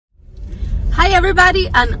Hi everybody,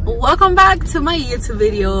 and welcome back to my YouTube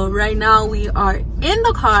video. Right now we are in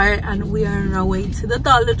the car and we are on our way to the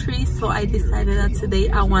Dollar Tree. So I decided that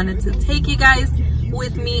today I wanted to take you guys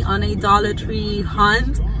with me on a Dollar Tree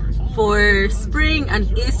hunt for spring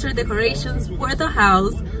and Easter decorations for the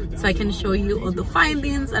house, so I can show you all the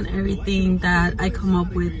findings and everything that I come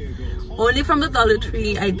up with only from the Dollar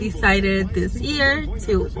Tree. I decided this year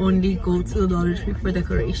to only go to the Dollar Tree for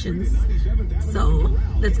decorations, so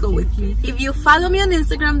let's go with me. If you follow me on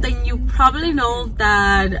Instagram, then you probably know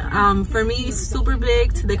that for me it's super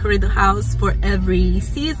big to decorate the house for every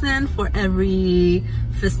season, for every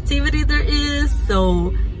festivity there is.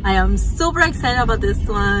 So I am super excited about this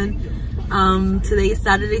one. Today is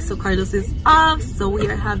Saturday, so Carlos is off, so we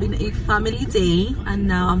are having a family day, and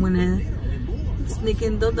now I'm gonna sneak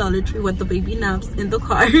in the Dollar Tree with the baby naps in the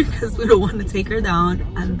car because we don't want to take her down,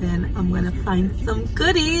 and then I'm gonna find some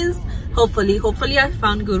goodies. Hopefully I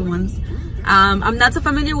found good ones. I'm not so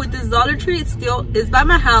familiar with this Dollar Tree. It's by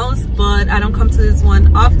my house, but I don't come to this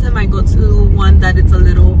one often. I go to one that it's a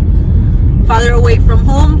little farther away from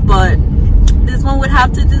home, but this one would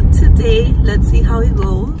have to do today. Let's see how it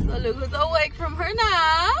goes. So look who's awake from her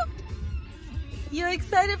nap. You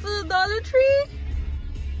excited for the Dollar Tree?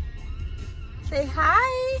 Say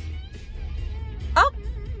hi. Up.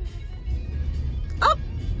 Up.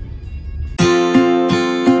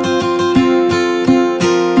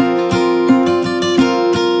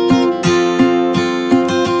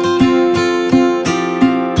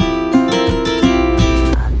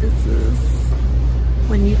 This is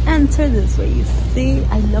when you enter. This way you see.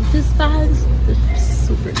 I love these bags. They're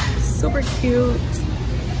super cute.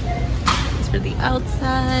 It's for the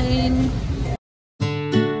outside.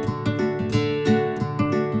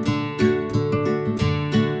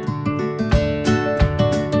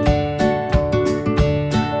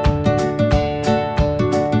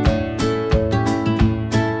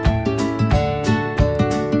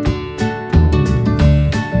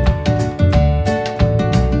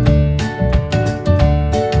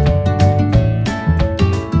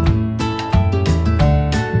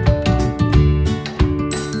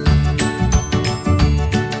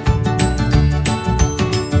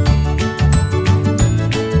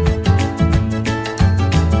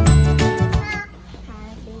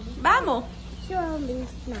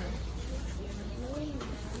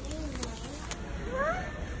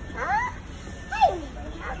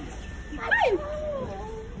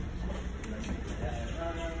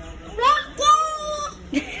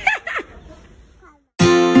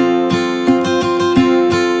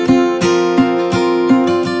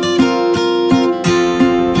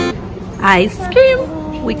 Ice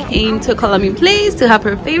cream. We came to a Colombian place to have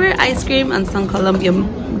her favorite ice cream and some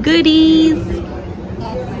Colombian goodies.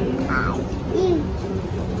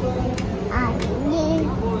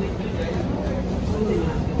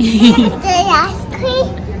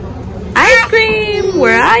 Ice cream,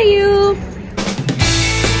 where are you?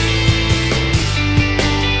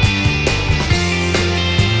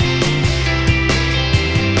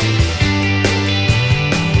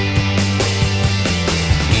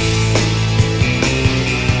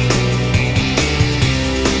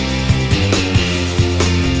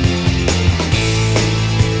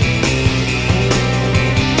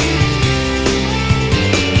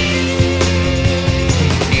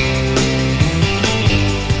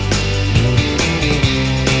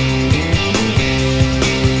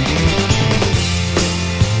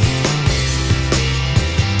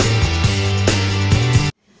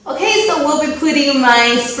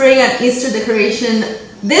 My spring and Easter decoration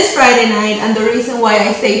this Friday night, and the reason why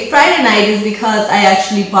I say Friday night is because I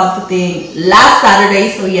actually bought the thing last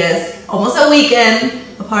Saturday, so yes, almost a weekend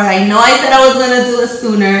apart. I know I said I was gonna do it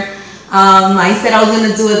sooner. I said I was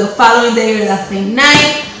gonna do it the following day or that same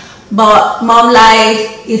night, but mom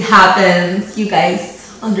life, it happens. You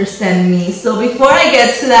guys understand me. So before I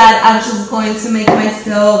get to that, I'm just going to make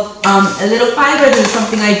myself a little fiber. This is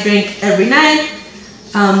something I drink every night.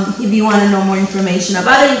 If you want to know more information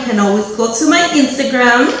about it, you can always go to my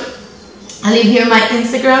Instagram. I'll leave here my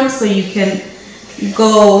Instagram so you can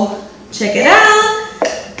go check it out.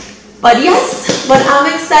 But yes, but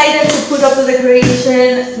I'm excited to put up the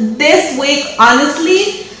decoration this week.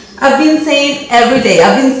 Honestly, I've been saying every day,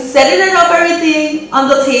 I've been setting it up, everything on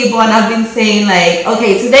the table, and I've been saying like,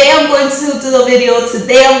 okay, today I'm going to do the video,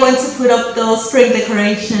 today I'm going to put up the spring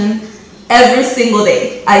decoration. Every single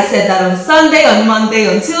day. I said that on Sunday, on Monday,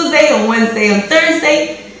 on Tuesday, on Wednesday, on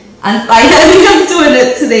Thursday, and finally I'm doing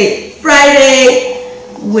it today, Friday,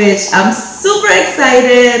 which I'm super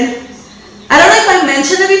excited. I don't know if I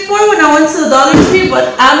mentioned it before when I went to the Dollar Tree, but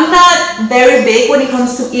I'm not very big when it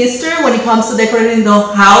comes to Easter, when it comes to decorating the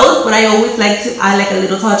house, but I always like to add like a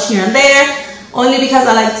little touch here and there, only because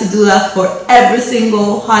I like to do that for every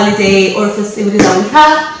single holiday or festivity that we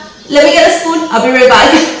have. Let me get a spoon, I'll be right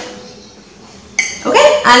back. Okay,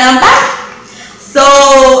 and I'm back. So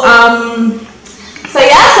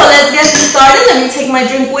yeah, so let's get started. Let me take my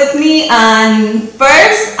drink with me, and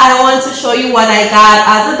first I want to show you what I got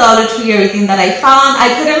at the Dollar Tree, everything that I found. I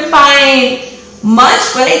couldn't find much,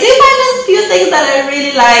 but I did find a few things that I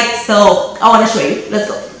really liked, so I want to show you. Let's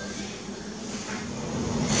go.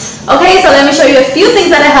 Okay, so let me show you a few things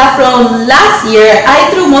that I have from last year. I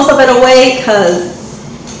threw most of it away because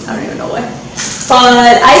I don't even know why.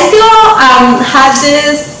 But I still had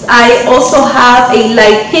this. I also have a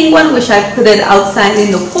light pink one, which I put it outside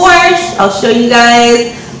in the porch. I'll show you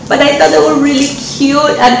guys. But I thought they were really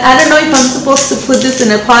cute. And I don't know if I'm supposed to put this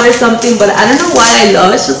in a pot or something, but I don't know why I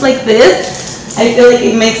love it. It's just like this. I feel like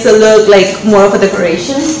it makes it look like more of a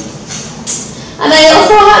decoration. And I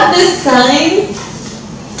also have this sign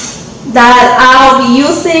that I'll be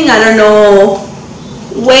using. I don't know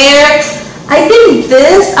where. I think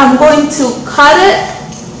this, I'm going to cut it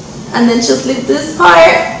and then just leave this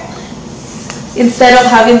part instead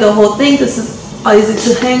of having the whole thing. This is easy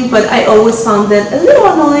to hang, but I always found it a little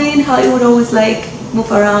annoying how it would always like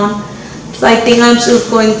move around. So I think I'm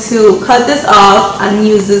just going to cut this off and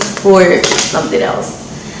use this for something else.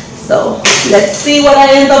 So let's see what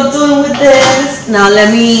I end up doing with this. Now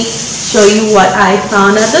let me show you what I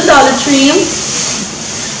found at the Dollar Tree.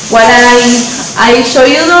 What I show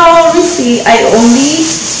you the whole receipt. I only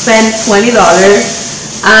spent $20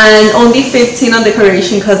 and only $15 on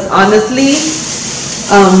decoration, because honestly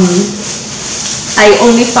I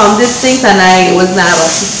only found these things and I was not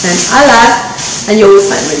about to spend a lot, and you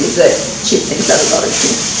always find really good cheap things at the Dollar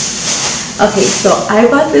Tree. Okay, so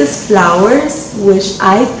I bought these flowers, which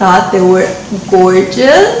I thought they were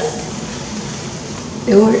gorgeous.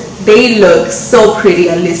 They look so pretty,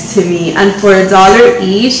 at least to me, and for $1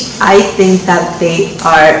 each, I think that they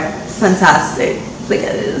are fantastic. Look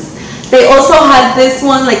at this. They also had this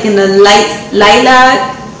one like in a light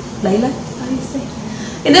lilac, how do you say?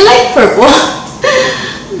 In a light purple.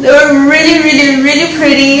 They were really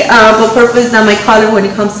pretty, but purple is not my color when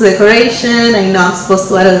it comes to decoration. I know I'm supposed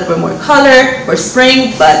to add a little bit more color for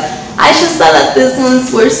spring, but I just thought that these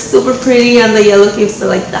ones were super pretty, and the yellow gives it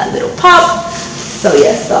like that little pop. So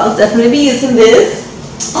yes, so I'll definitely be using this.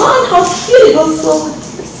 Oh, and how cute it goes well with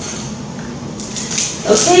this.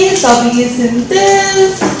 Okay, so I'll be using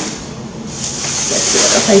this. Let's see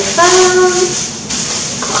what else I found.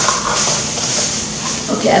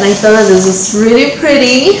 Okay, and I thought that this was really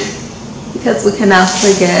pretty, because we cannot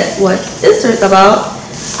forget what Easter is about.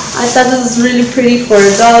 I thought this was really pretty for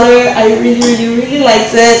 $1. I really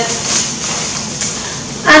liked it.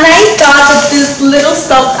 And I thought that these little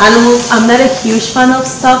stuffed animals, I'm not a huge fan of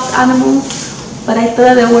stuffed animals, but I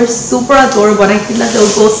thought that they were super adorable, and I think that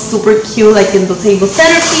they'll go super cute like in the table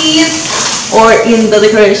centerpiece or in the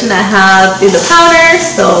decoration I have in the counter.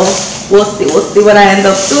 So we'll see what I end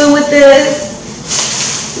up doing with this.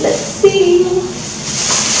 Let's see.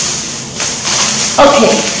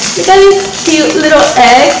 Okay, we got these cute little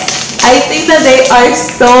eggs. I think that they are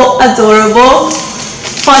so adorable.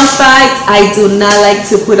 Fun fact, I do not like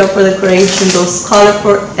to put up for decoration those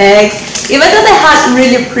colorful eggs. Even though they had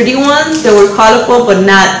really pretty ones, they were colorful but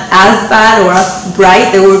not as bad or as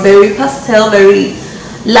bright. They were very pastel, very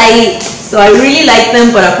light. So I really like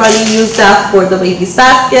them, but I'll probably use that for the baby's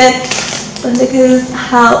basket. But look at this,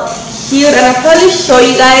 how cute. And I'll probably show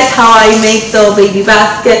you guys how I make the baby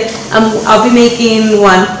basket. I'll be making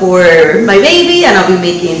one for my baby, and I'll be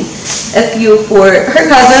making a few for her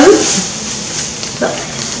cousins. So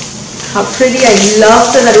how pretty. I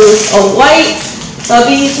loved it that it was all white. So I'll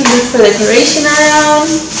be using this for decoration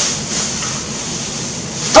around.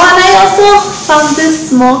 Oh, and I also found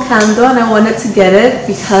this small candle, and I wanted to get it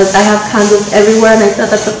because I have candles everywhere, and I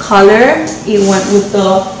thought that the color, it went with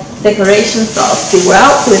the decoration, so I'll see where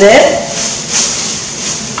I'll put it.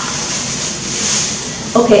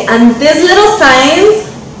 Okay, and these little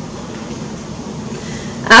signs,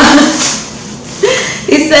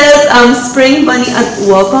 it says spring bunny at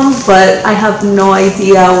welcome, but I have no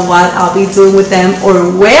idea what I'll be doing with them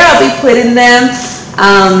or where I'll be putting them.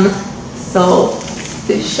 So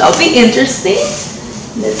this shall be interesting.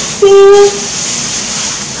 Let's see.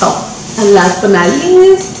 Oh, and last but not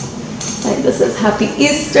least, like this is Happy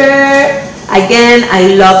Easter. Again,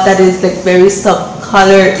 I love that it's like very soft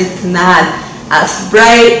color. It's not as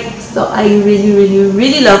bright, so I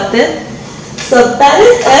really loved it. So that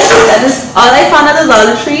is it. That is all I found at the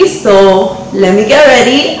Dollar Tree. So let me get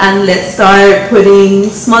ready and let's start putting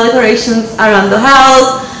small decorations around the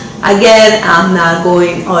house. Again, I'm not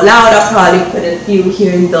going all out. I'll probably put a few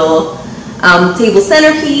here in the table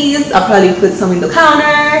centerpiece. I'll probably put some in the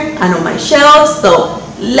counter and on my shelves. So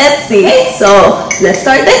let's see. Okay, so let's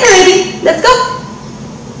start decorating. Let's go.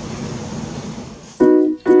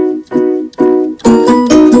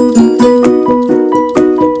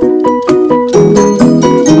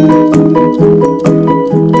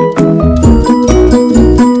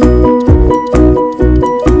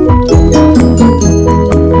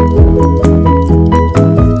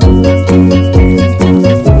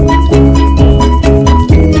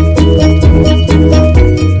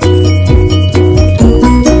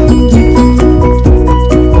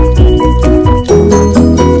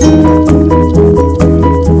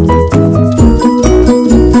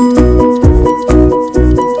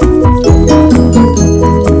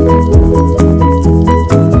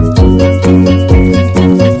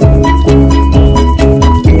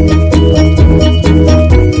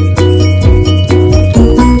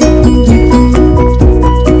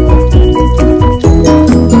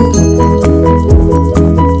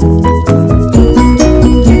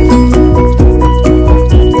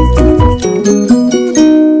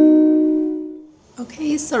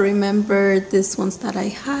 So remember these ones that I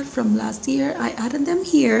had from last year, I added them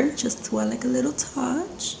here just to add like a little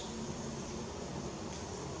touch.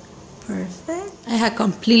 Perfect. I had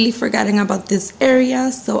completely forgotten about this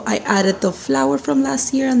area, so I added the flower from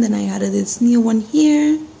last year and then I added this new one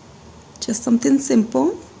here. Just something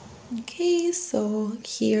simple. Okay, so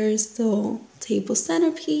here's the table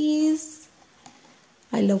centerpiece.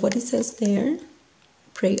 I love what it says there.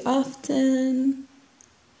 Pray often.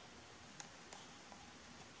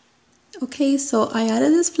 Okay, so I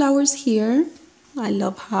added these flowers here. I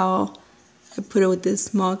love how I put it with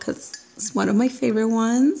this mug because it's one of my favorite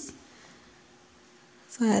ones.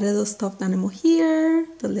 So I added the stuffed animal here,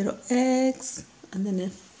 the little eggs, and then a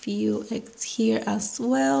few eggs here as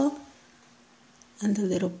well, and the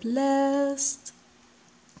little blessed.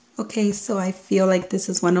 Okay, so I feel like this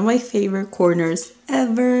is one of my favorite corners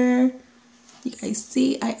ever. You guys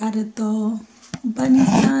see, I added the bunny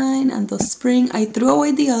sign and the spring. I threw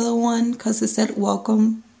away the other one because it said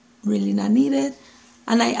welcome, really not needed,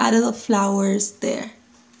 and I added the flowers there.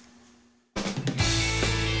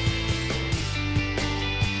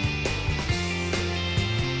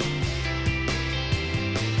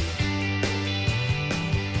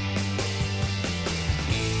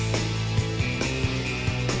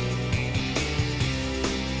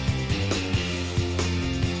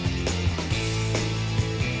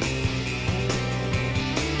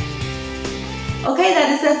 Okay, that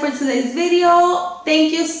is it for today's video.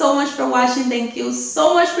 Thank you so much for watching. Thank you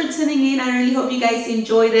so much for tuning in. I really hope you guys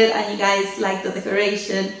enjoyed it and you guys liked the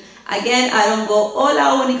decoration. Again, I don't go all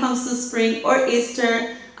out when it comes to spring or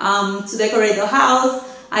Easter to decorate the house.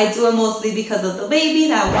 I do it mostly because of the baby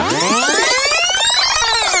that wants.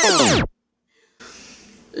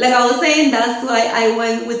 Like I was saying, that's why I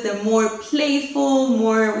went with the more playful,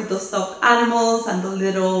 more with the stuffed animals and the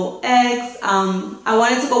little eggs. I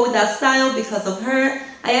wanted to go with that style because of her.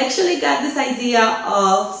 I actually got this idea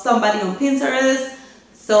of somebody on Pinterest,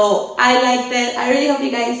 so I liked it. I really hope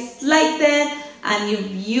you guys liked it, and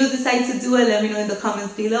if you decide to do it, let me know in the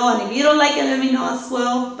comments below, and if you don't like it, let me know as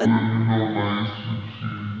well. But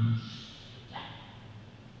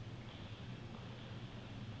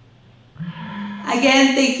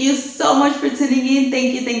again, thank you so much for tuning in.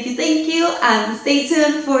 Thank you, and stay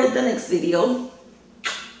tuned for the next video.